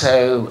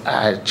also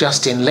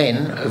Justin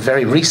Lin, a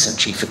very recent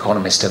chief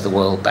economist of the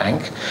World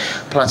Bank,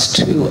 plus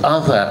 2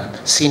 other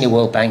senior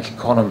World Bank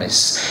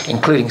economists,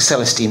 including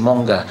Celestine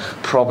Monga,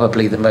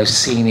 probably the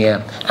most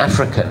senior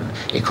African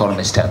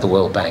economist at the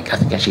World Bank. I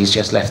think actually he's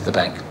just left the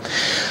bank.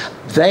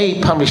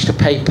 They published a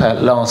paper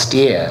last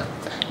year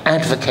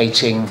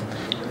advocating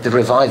the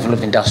revival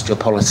of industrial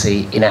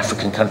policy in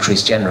African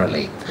countries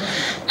generally,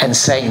 and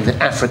saying that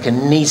Africa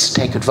needs to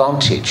take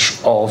advantage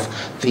of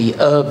the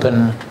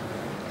urban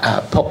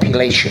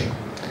population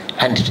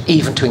and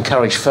even to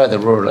encourage further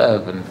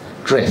rural-urban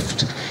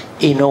drift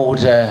in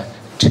order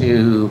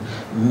to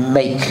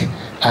make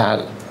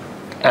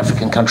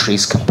African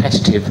countries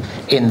competitive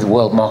in the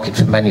world market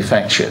for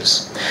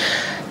manufacturers.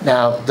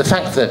 Now, the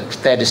fact that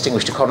they're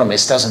distinguished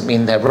economists doesn't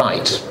mean they're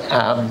right,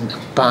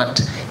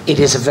 but it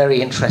is a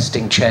very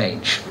interesting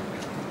change.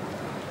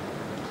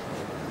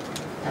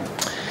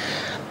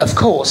 Of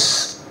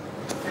course,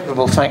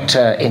 favorable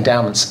factor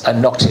endowments are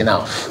not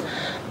enough.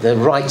 The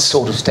right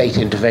sort of state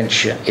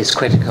intervention is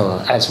critical,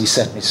 as we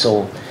certainly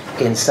saw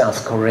in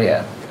South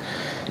Korea.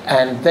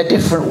 And there are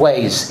different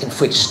ways in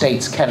which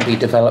states can be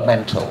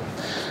developmental.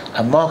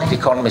 A market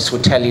economist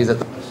would tell you that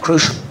the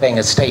crucial thing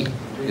a state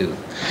can do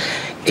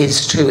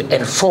is to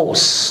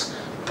enforce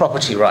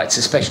property rights,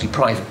 especially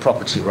private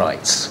property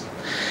rights.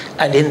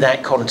 And in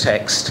that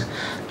context,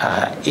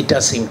 it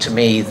does seem to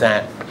me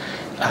that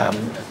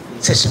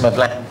the system of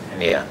land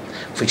tenure,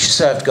 which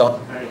served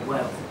God very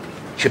well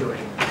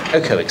during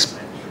cocoa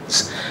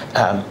expansions,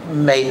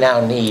 may now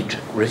need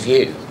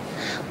review.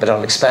 But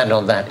I'll expand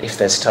on that if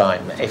there's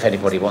time, if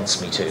anybody wants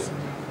me to.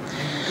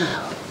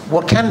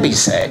 What can be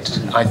said,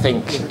 I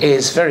think,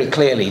 is very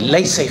clearly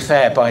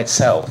laissez-faire by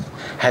itself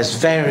has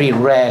very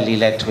rarely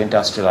led to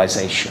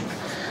industrialization.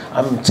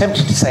 I'm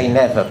tempted to say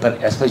never,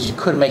 but I suppose you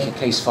could make a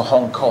case for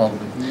Hong Kong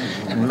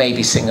and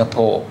maybe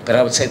Singapore, but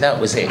I would say that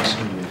was it.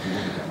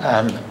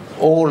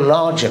 All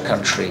larger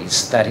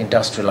countries that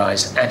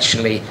industrialized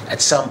actually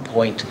at some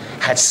point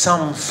had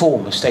some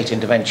form of state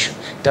intervention.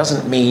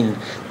 Doesn't mean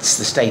it's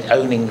the state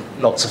owning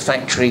lots of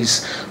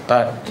factories,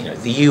 but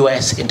the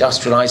US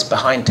industrialized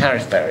behind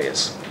tariff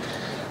barriers.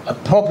 A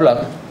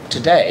problem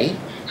today,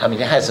 I mean,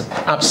 it has an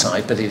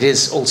upside, but it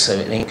is also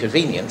an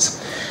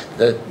inconvenience.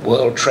 The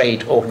World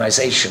Trade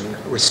Organization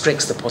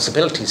restricts the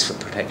possibilities for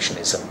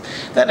protectionism.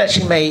 That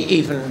actually may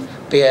even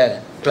be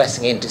a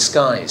blessing in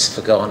disguise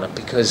for Ghana,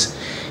 because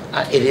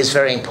it is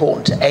very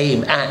important to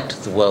aim at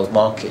the world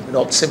market,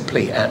 not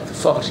simply at the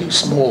far too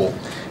small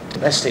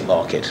domestic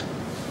market.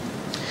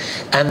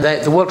 And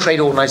the World Trade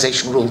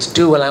Organization rules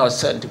do allow a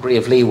certain degree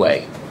of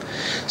leeway.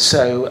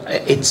 So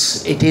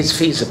it is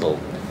feasible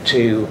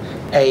to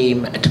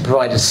aim to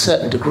provide a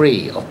certain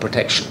degree of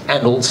protection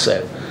and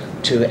also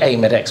to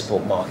aim at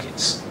export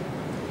markets.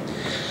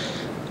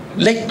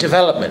 Late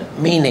development,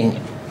 meaning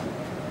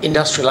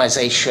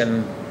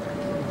industrialization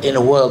in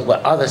a world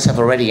where others have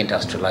already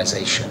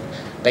industrialization,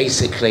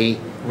 basically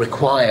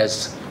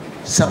requires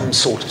some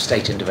sort of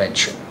state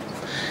intervention.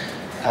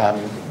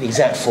 The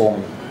exact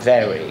form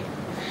vary.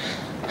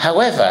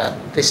 However,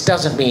 this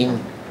doesn't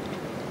mean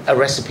a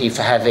recipe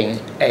for having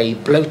a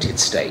bloated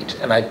state,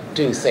 and I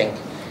do think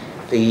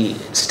the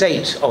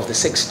state of the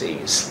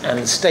 60s and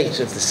the state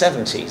of the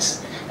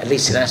 70s, at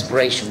least in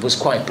aspiration, was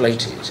quite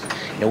bloated.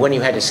 You know, when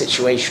you had a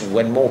situation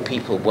when more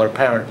people were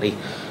apparently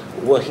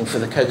working for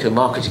the Cocoa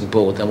Marketing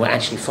Board than were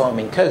actually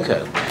farming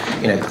cocoa,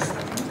 you know,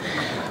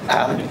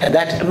 and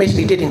that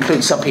admittedly did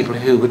include some people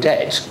who were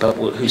dead, but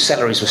whose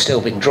salaries were still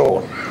being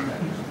drawn.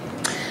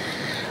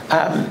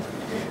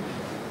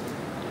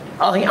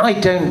 I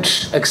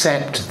don't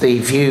accept the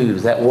view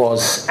that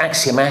was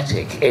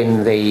axiomatic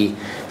in the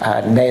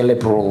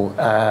neoliberal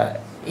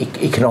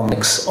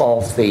economics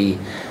of the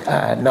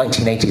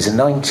 1980s and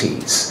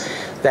 90s,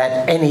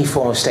 that any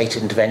form of state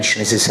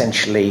intervention is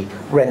essentially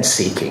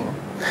rent-seeking,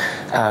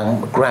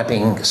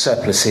 grabbing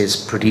surpluses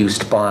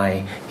produced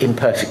by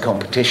imperfect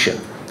competition.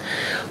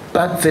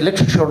 But the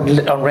literature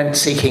on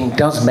rent-seeking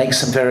does make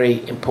some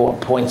very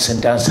important points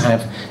and does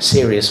have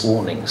serious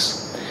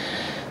warnings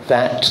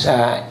that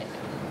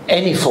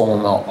any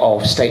form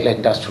of state-led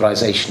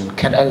industrialization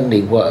can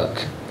only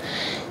work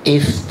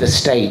if the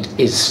state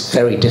is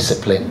very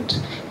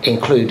disciplined,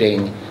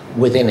 including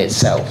within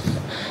itself,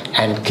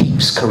 and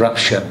keeps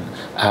corruption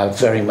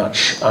very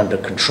much under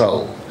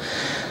control.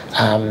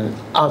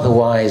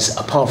 Otherwise,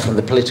 apart from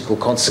the political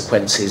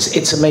consequences,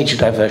 it's a major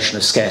diversion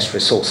of scarce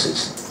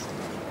resources.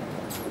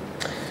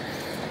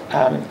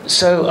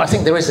 So I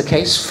think there is a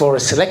case for a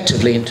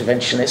selectively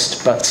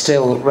interventionist, but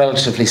still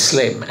relatively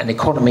slim and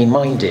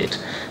economy-minded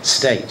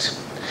state.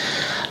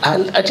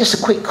 Just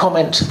a quick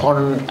comment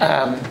on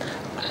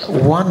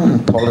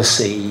one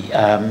policy.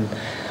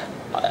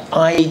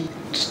 I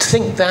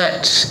think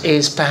that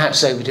is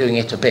perhaps overdoing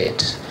it a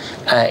bit,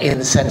 in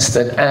the sense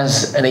that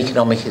as an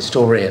economic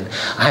historian,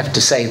 I have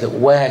to say that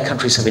where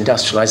countries have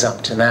industrialized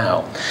up to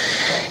now,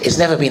 it's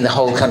never been the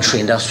whole country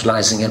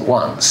industrializing at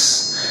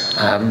once.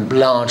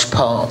 Large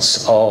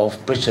parts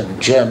of Britain,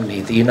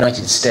 Germany, the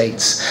United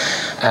States,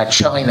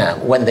 China,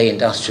 when they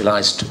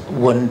industrialized,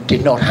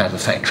 did not have a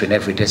factory in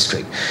every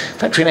district. A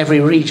factory in every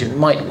region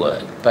might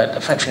work, but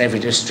a factory in every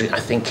district, I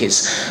think,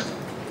 is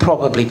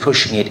probably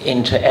pushing it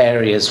into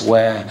areas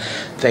where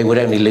they would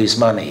only lose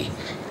money.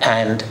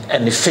 And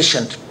an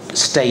efficient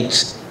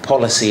state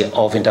policy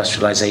of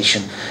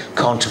industrialization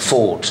can't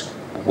afford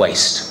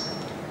waste.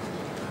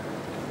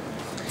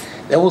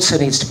 There also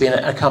needs to be an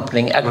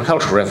accompanying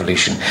agricultural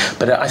revolution,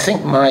 but I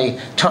think my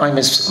time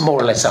is more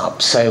or less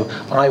up, so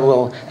I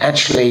will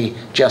actually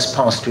just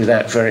pass through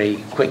that very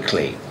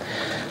quickly.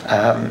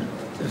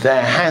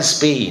 There has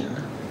been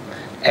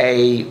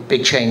a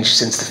big change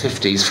since the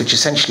 50s, which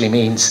essentially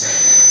means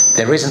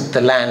there isn't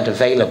the land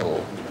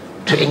available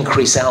to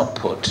increase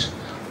output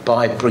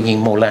by bringing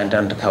more land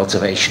under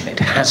cultivation. It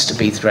has to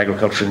be through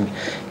agricultural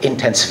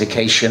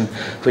intensification,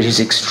 which is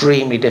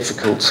extremely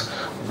difficult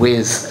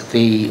with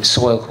the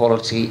soil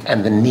quality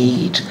and the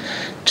need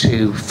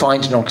to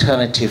find an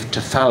alternative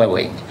to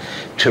fallowing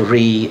to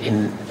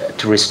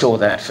restore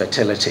that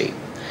fertility.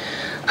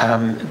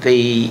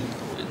 The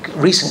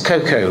recent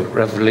cocoa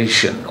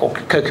revolution, or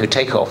cocoa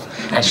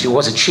takeoff, actually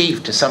was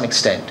achieved to some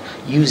extent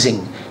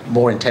using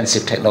more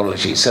intensive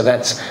technology, so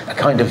that's a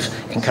kind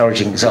of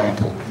encouraging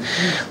example.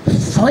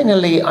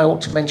 Finally, I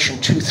ought to mention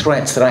two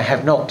threats that I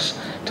have not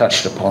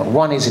touched upon.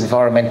 One is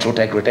environmental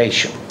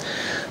degradation,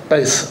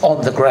 both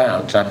on the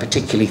ground. I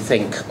particularly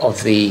think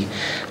of the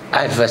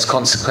adverse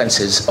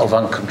consequences of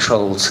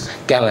uncontrolled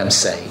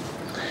galamsey,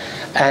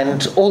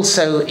 and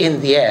also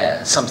in the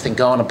air, something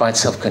Ghana by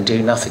itself can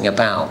do nothing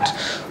about,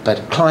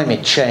 but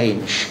climate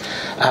change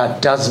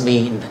does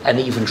mean an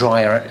even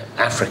drier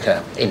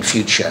Africa in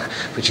future,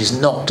 which is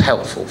not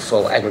helpful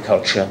for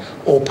agriculture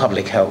or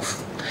public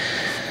health.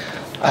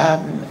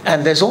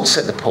 And there's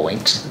also the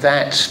point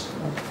that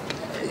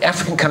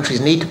African countries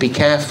need to be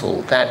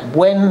careful that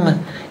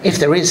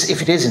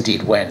if it is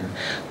indeed when,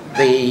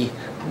 the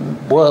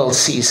world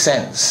sees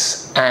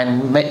sense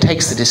and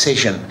takes the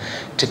decision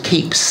to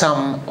keep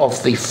some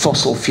of the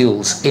fossil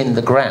fuels in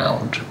the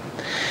ground,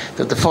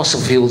 that the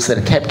fossil fuels that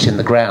are kept in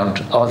the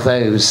ground are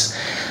those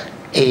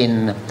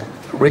in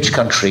rich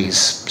countries,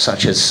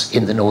 such as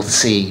in the North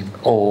Sea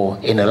or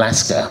in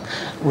Alaska,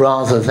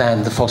 rather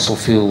than the fossil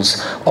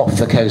fuels off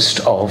the coast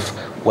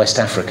of West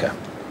Africa.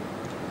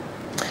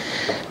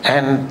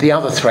 And the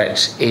other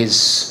threat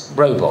is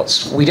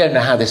robots. We don't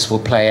know how this will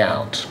play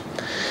out.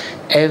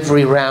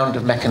 Every round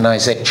of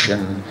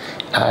mechanization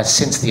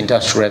since the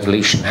Industrial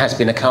Revolution has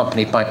been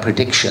accompanied by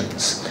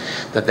predictions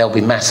that there'll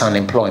be mass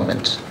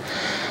unemployment.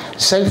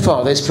 So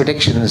far, those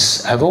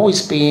predictions have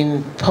always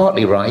been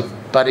partly right,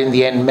 but in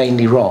the end,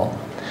 mainly wrong.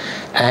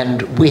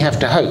 And we have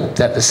to hope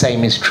that the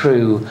same is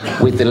true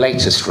with the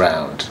latest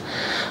round.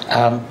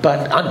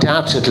 But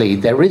undoubtedly,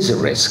 there is a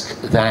risk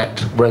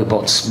that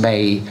robots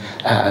may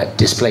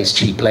displace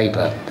cheap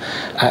labour.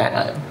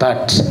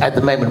 But at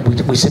the moment,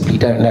 we simply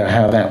don't know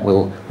how that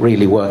will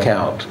really work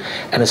out.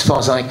 And as far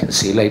as I can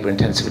see,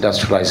 labour-intensive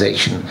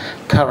industrialisation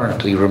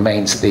currently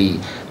remains the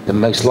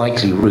most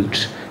likely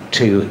route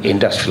to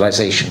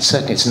industrialisation.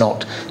 Certainly it's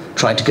not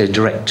trying to go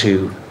direct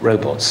to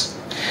robots.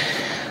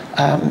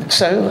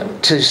 So,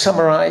 to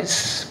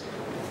summarise,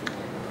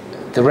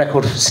 the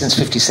record since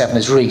 57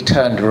 has really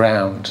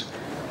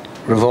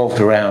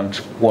revolved around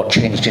what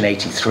changed in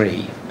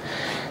 83.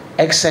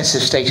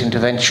 Excessive state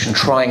intervention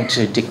trying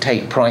to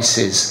dictate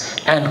prices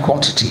and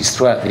quantities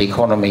throughout the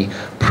economy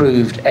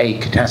proved a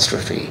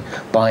catastrophe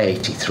by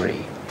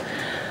 83.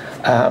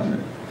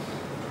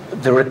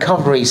 The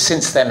recovery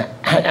since then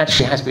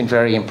actually has been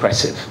very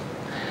impressive.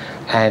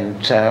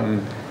 And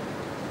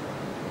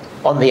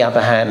on the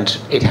other hand,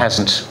 it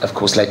hasn't, of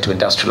course, led to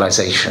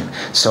industrialization.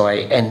 So I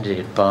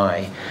ended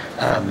by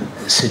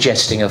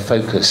suggesting a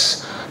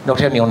focus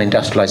not only on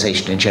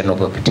industrialization in general,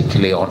 but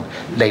particularly on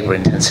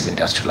labor-intensive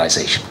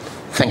industrialization.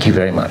 Thank you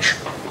very much.